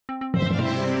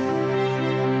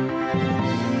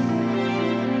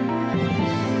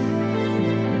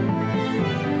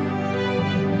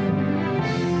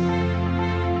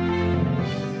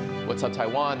What's up,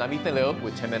 Taiwan? I'm Ethan Liu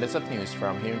with 10 minutes of news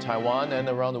from here in Taiwan and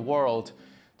around the world.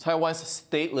 Taiwan's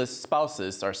stateless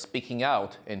spouses are speaking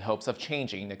out in hopes of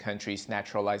changing the country's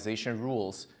naturalization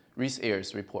rules. Reese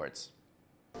Ayers reports.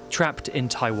 Trapped in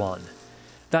Taiwan.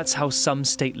 That's how some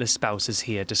stateless spouses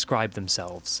here describe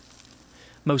themselves.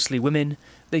 Mostly women,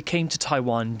 they came to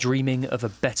Taiwan dreaming of a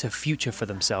better future for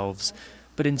themselves,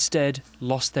 but instead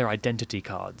lost their identity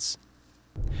cards.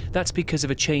 That's because of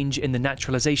a change in the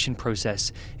naturalization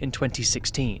process in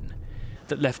 2016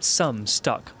 that left some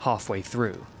stuck halfway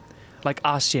through, like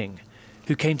Ah Xing,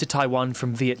 who came to Taiwan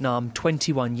from Vietnam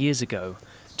 21 years ago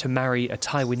to marry a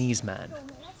Taiwanese man.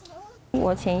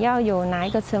 我想要有拿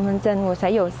一个身份证，我才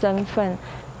有身份。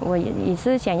我也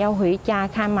是想要回家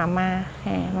看妈妈，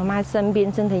妈妈生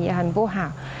病，身体也很不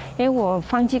好，因为我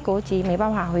放弃国籍，没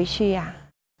办法回去呀。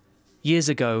 Years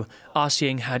ago, Ah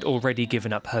Xing had already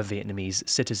given up her Vietnamese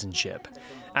citizenship,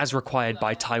 as required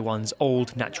by Taiwan's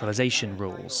old naturalization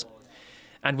rules,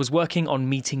 and was working on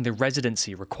meeting the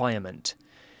residency requirement.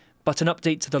 But an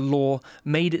update to the law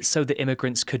made it so that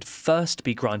immigrants could first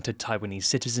be granted Taiwanese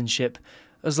citizenship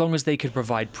as long as they could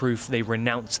provide proof they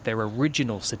renounced their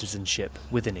original citizenship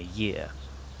within a year.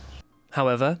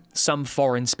 However, some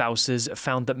foreign spouses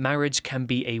found that marriage can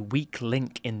be a weak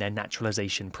link in their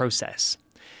naturalization process.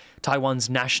 Taiwan's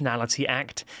Nationality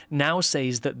Act now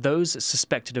says that those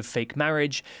suspected of fake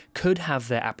marriage could have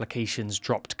their applications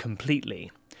dropped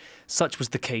completely. Such was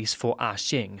the case for Ah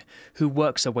Xing, who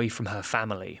works away from her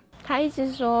family. 他一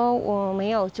直说我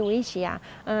没有住一起啊，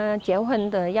结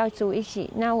婚的要住一起，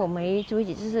那我没住一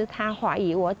起，就是他怀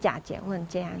疑我假结婚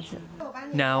这样子。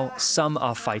Now, some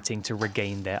are fighting to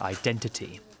regain their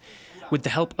identity, with the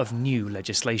help of new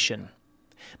legislation.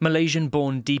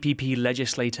 Malaysian-born DPP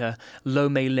legislator Lo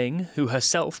Mei Ling, who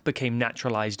herself became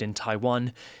naturalized in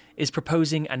Taiwan, is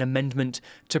proposing an amendment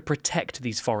to protect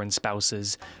these foreign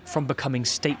spouses from becoming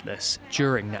stateless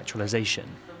during naturalization.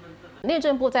 内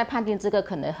政部在判定这个，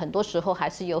可能很多时候还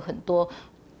是有很多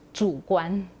主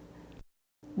观。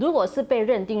如果是被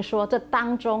认定说这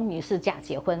当中你是假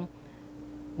结婚，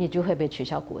你就会被取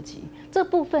消国籍。这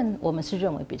部分我们是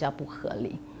认为比较不合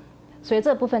理，所以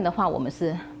这部分的话，我们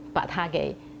是把它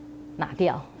给拿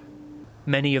掉。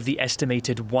 Many of the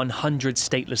estimated 100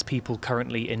 stateless people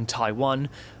currently in Taiwan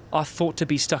are thought to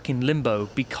be stuck in limbo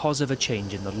because of a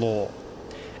change in the law.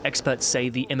 Experts say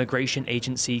the immigration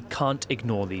agency can't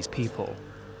ignore these people.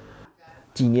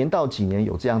 几年到几年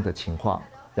有这样的情况，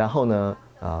然后呢，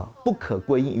不可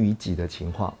归因于己的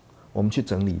情况，我们去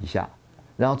整理一下，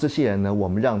然后这些人呢，我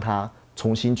们让他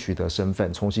重新取得身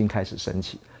份，重新开始申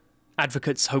请。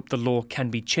 Advocates hope the law can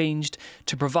be changed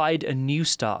to provide a new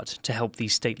start to help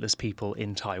these stateless people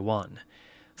in Taiwan.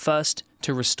 First,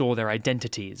 to restore their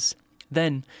identities.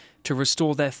 Then, to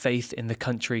restore their faith in the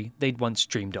country they'd once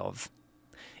dreamed of.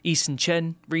 Eason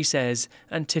Chen, Reese Ayers,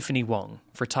 and Tiffany Wong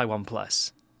for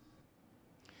TaiwanPlus.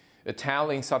 A town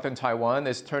in southern Taiwan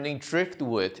is turning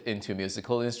driftwood into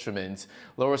musical instruments.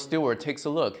 Laura Stewart takes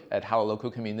a look at how a local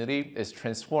community is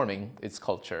transforming its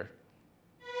culture.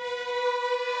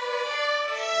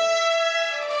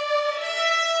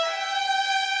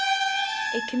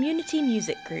 A community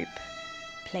music group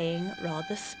playing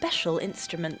rather special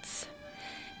instruments.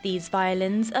 These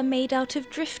violins are made out of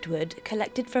driftwood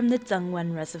collected from the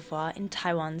Zhengwen Reservoir in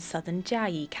Taiwan's southern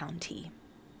Chiayi County.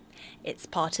 It's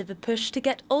part of a push to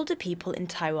get older people in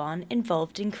Taiwan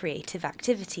involved in creative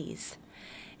activities.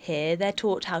 Here they're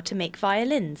taught how to make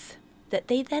violins, that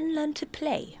they then learn to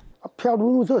play. 漂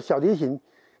舞做小提琴，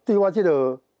对我这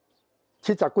个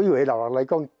70几岁老人来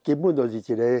讲，根本就是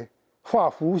一个化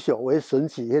腐朽为神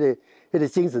奇，那个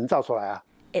精神造出来啊。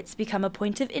 It's become a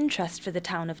point of interest for the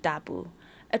town of Dabu,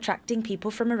 attracting people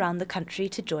from around the country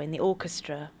to join the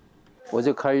orchestra. 我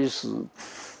就开始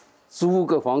租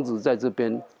个房子在这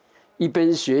边，一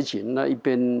边学琴，那一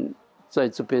边在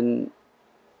这边，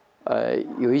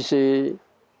有一些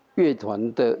乐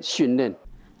团的训练。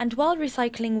 And while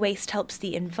recycling waste helps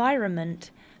the environment,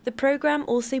 the program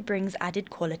also brings added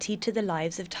quality to the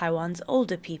lives of Taiwan's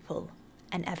older people,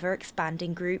 an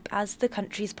ever-expanding group as the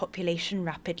country's population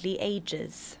rapidly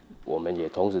ages. 我们也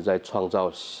同时在创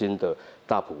造新的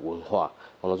大埔文化，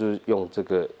然后就是用这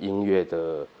个音乐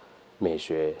的美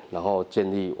学，然后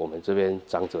建立我们这边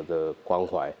长者的关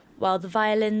怀。 While the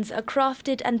violins are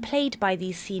crafted and played by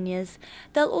these seniors,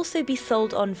 they'll also be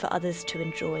sold on for others to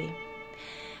enjoy.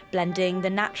 Blending the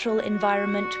natural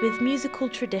environment with musical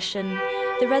tradition,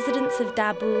 the residents of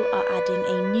Dabu are adding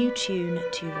a new tune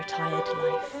to retired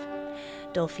life.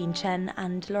 Delphine Chen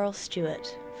and Laurel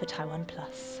Stewart for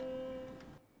TaiwanPlus.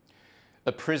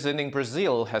 A prison in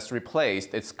Brazil has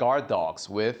replaced its guard dogs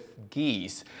with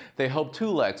geese. They hope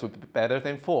 2 legs would be better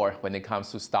than 4 when it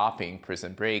comes to stopping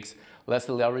prison breaks.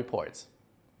 Leslie Liao reports.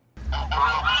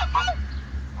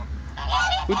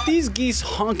 With these geese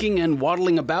honking and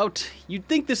waddling about, you'd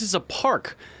think this is a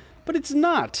park, but it's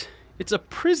not. It's a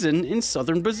prison in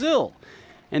southern Brazil.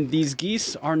 And these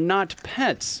geese are not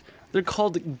pets. They're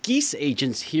called geese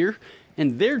agents here,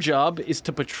 and their job is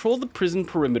to patrol the prison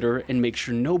perimeter and make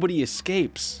sure nobody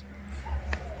escapes.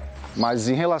 Mas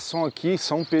em relação aqui,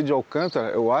 São Pedro de Alcântara,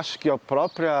 eu acho que a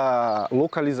própria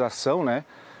localização, né?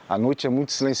 A noite é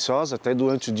muito silenciosa, até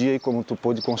durante o dia, como tu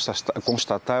pôde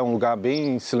constatar, é um lugar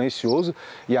bem silencioso,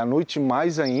 e à noite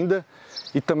mais ainda.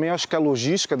 E também acho que a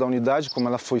logística da unidade, como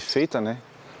ela foi feita, né?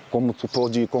 Como tu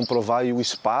pôde comprovar, e o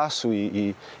espaço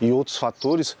e outros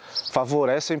fatores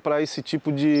favorecem para esse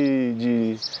tipo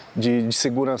de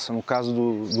segurança, no caso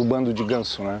do bando de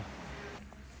ganso, né?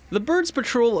 The birds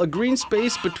patrol a green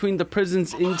space between the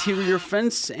prison's interior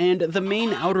fence and the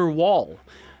main outer wall.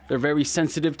 They're very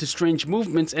sensitive to strange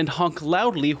movements and honk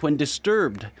loudly when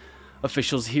disturbed.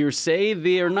 Officials here say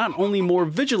they are not only more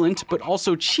vigilant, but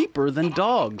also cheaper than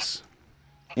dogs.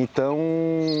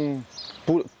 Então,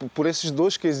 por esses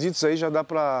 2 quesitos aí já dá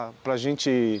para a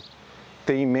gente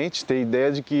ter em mente, ter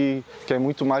ideia de que é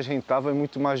muito mais rentável e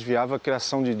muito mais viável a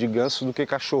criação de ganso do que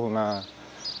cachorro na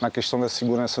questão da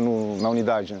segurança na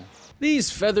unidade, né?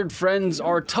 These feathered friends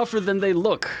are tougher than they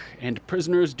look, and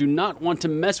prisoners do not want to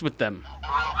mess with them.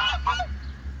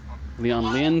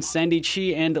 Leon Lin, Sandy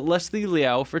Chi, and Leslie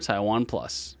Liao for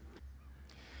TaiwanPlus.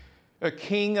 A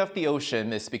king of the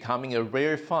ocean is becoming a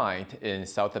rare find in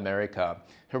South America.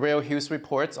 Harrell Hughes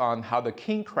reports on how the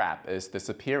king crab is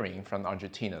disappearing from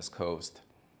Argentina's coast.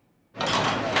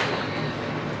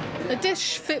 A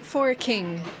dish fit for a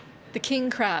king, the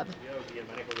king crab.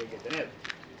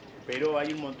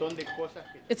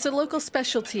 It's a local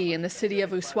specialty in the city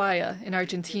of Ushuaia in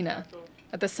Argentina,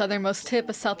 at the southernmost tip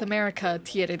of South America,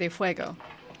 Tierra del Fuego.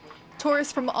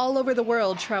 Tourists from all over the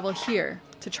world travel here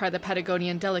to try the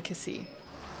Patagonian delicacy.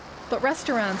 But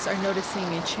restaurants are noticing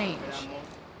a change.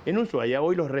 En Ushuaia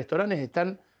hoy los restaurantes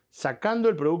están sacando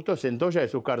el producto centolla de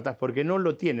sus cartas porque no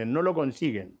lo tienen, no lo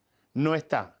consiguen. No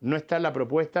está la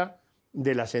propuesta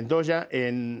de la centolla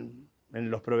en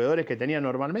los proveedores que tenían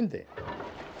normalmente.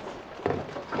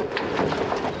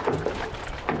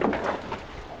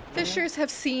 Fishers have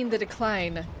seen the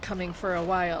decline coming for a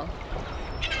while.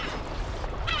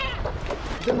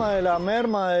 El tema de la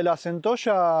merma de la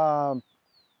centolla,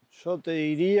 yo te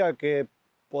diría que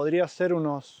podría ser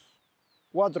unos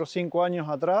 4 o 5 años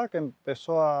atrás, que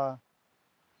empezó a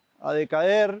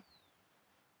decaer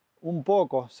un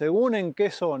poco, según en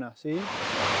qué zona, ¿sí?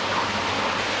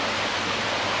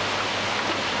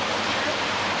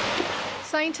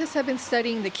 Scientists have been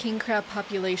studying the king crab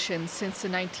population since the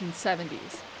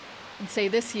 1970s and say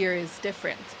this year is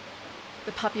different.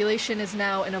 The population is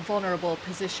now in a vulnerable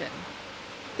position.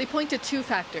 They point to 2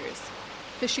 factors: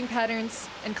 fishing patterns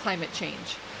and climate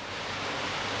change.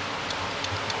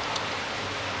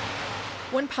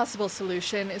 One possible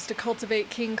solution is to cultivate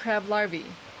king crab larvae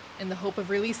in the hope of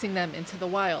releasing them into the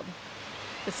wild.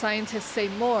 The scientists say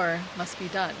more must be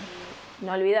done.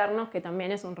 No olvidarnos que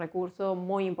también es un recurso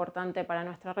muy importante para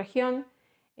nuestra región,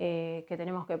 que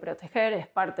tenemos que proteger, es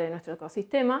parte de nuestro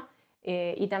ecosistema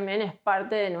y también es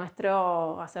parte de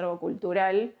nuestro acervo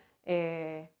cultural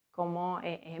como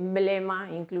emblema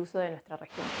incluso de nuestra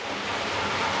región.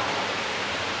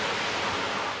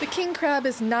 The king crab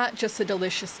is not just a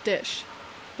delicious dish,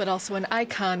 but also an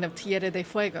icon of Tierra del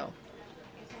Fuego.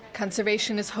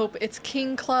 Conservationists hope its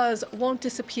king claws won't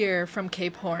disappear from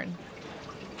Cape Horn.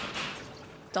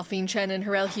 Delphine Chen and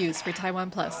Harrell Hughes for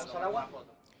TaiwanPlus.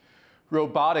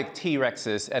 Robotic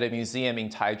T-Rexes at a museum in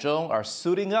Taichung are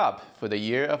suiting up for the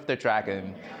Year of the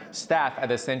Dragon. Staff at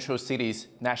the Central City's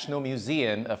National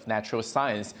Museum of Natural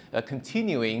Science are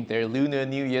continuing their Lunar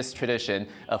New Year's tradition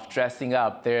of dressing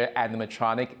up their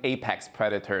animatronic apex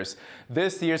predators.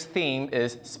 This year's theme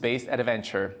is Space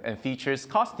Adventure and features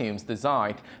costumes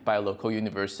designed by a local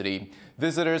university.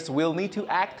 Visitors will need to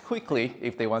act quickly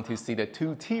if they want to see the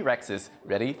 2 T-Rexes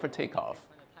ready for takeoff.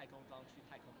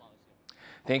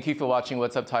 Thank you for watching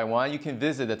What's Up Taiwan. You can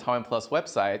visit the TaiwanPlus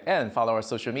website and follow our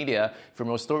social media for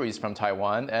more stories from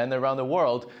Taiwan and around the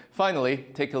world. Finally,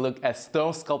 take a look at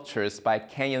stone sculptures by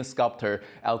Kenyan sculptor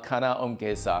Elkanah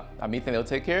Ongeza. I'm Ethan.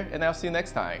 Take care, and I'll see you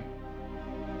next time.